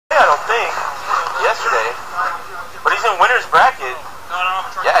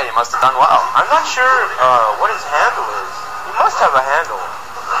must have done well. I'm not sure what his handle is. He must have a handle.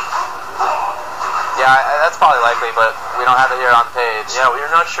 Yeah, that's probably likely, but we don't have it here on the page. Yeah, we're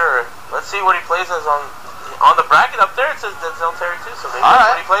not sure. Let's see what he plays as on the bracket up there. It says Denzell Terry too, so maybe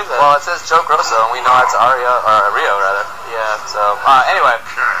that's what he plays as. Well, it says Joe Grosso, and we know that's Rio rather. Yeah. So anyway,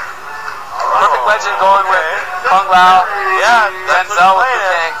 Perfect Legend going with Kung Lao. Yeah, Denzell with the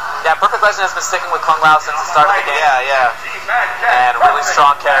King. Yeah, Perfect Legend has been sticking with Kung Lao since the start of the game. Yeah. And really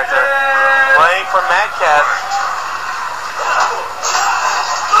strong character. Playing for Mad Cat.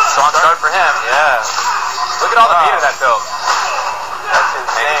 Strong start for him. Yeah. Look at all the meter that built. That's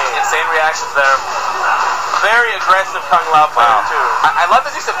insane. Insane reactions there. Very aggressive Kung Lao player too. I love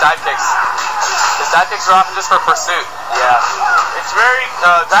his use of dive kicks. His dive kicks are often just for pursuit. Yeah. It's very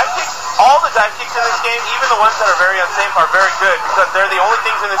dive kicks. All the dive kicks in this game, even the ones that are very unsafe, are very good because they're the only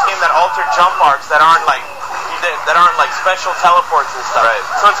things in this game that alter jump arcs that aren't like special teleports and stuff. Right.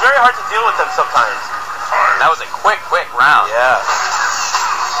 So it's very hard to deal with them sometimes. And that was a quick round. Yeah.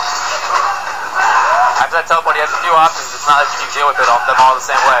 After that teleport, he has a few options. It's not like you can deal with them all the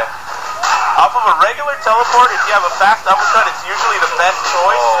same way. Off of a regular teleport, if you have a fast uppercut, it's usually the best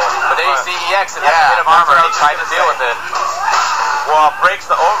choice. But then you see EX and has a bit of armor, and he tried to deal with it. Well, breaks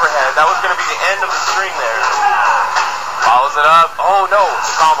the overhead. That was going to be the end of the string there. Follows it up. Oh no,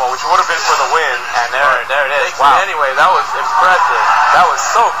 the combo, which would have been for the win. And there it is. Wow. Anyway, that was impressive. That was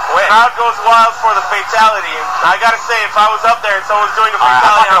so quick. Crowd goes wild for the fatality. I gotta say, if I was up there and someone was doing a fatality,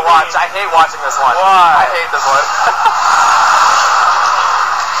 I'm not gonna watch. I hate watching this one. Why? I hate this one.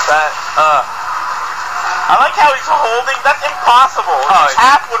 I like how he's holding. That's impossible. His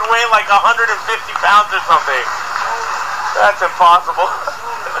half would weigh like 150 pounds or something. That's impossible.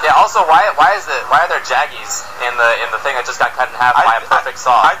 Yeah. Also, why are there jaggies in the thing that just got cut in half by a perfect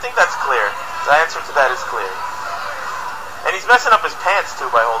saw? I think that's clear. The answer to that is clear. And he's messing up his pants too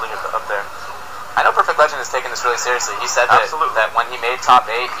by holding it up there. I know Perfect Legend is taking this really seriously. He said that when he made top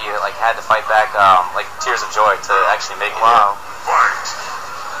 8, he had to fight back like tears of joy to actually make it. Wow.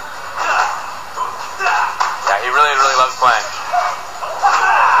 Yeah, he really loves playing.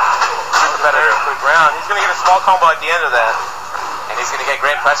 Competitor, quick round. He's gonna get a small combo at the end of that. And he's going to get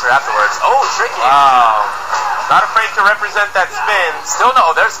great pressure afterwards. Oh, tricky. Wow. Not afraid to represent that spin. Still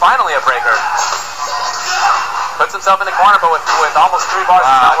no. There's finally a breaker. Puts himself in the corner, but with almost 3 bars,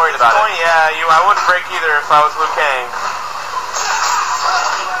 he's not worried about it. Yeah, I wouldn't break either if I was Liu Kang.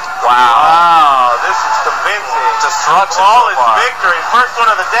 Wow. This is convincing. Destruction Flawless so far. victory. First one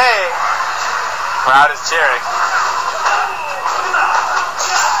of the day. Crowd is cheering.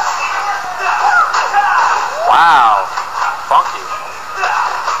 Wow. Funky.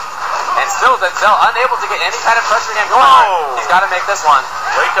 And still, Denzell unable to get any kind of pressure game going on. He's got to make this one.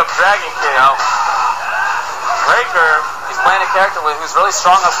 Wake up Dragon King. No. Breaker. He's playing a character who's really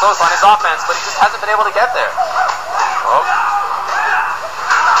strong up close on his offense, but he just hasn't been able to get there. Oh.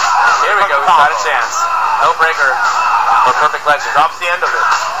 Here we go. He's got a chance. No breaker for Perfect Legend. Drops the end of it.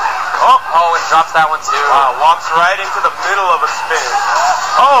 Oh, and drops that one too. Wow, walks right into the middle of a spin.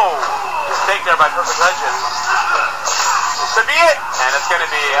 Oh. Mistake there by Perfect Legend. This could be it. And it's going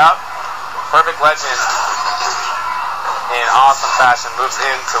to be Perfect Legend in awesome fashion moves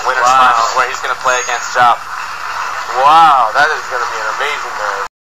into winner's finals where he's going to play against Chop. Wow, that is going to be an amazing match.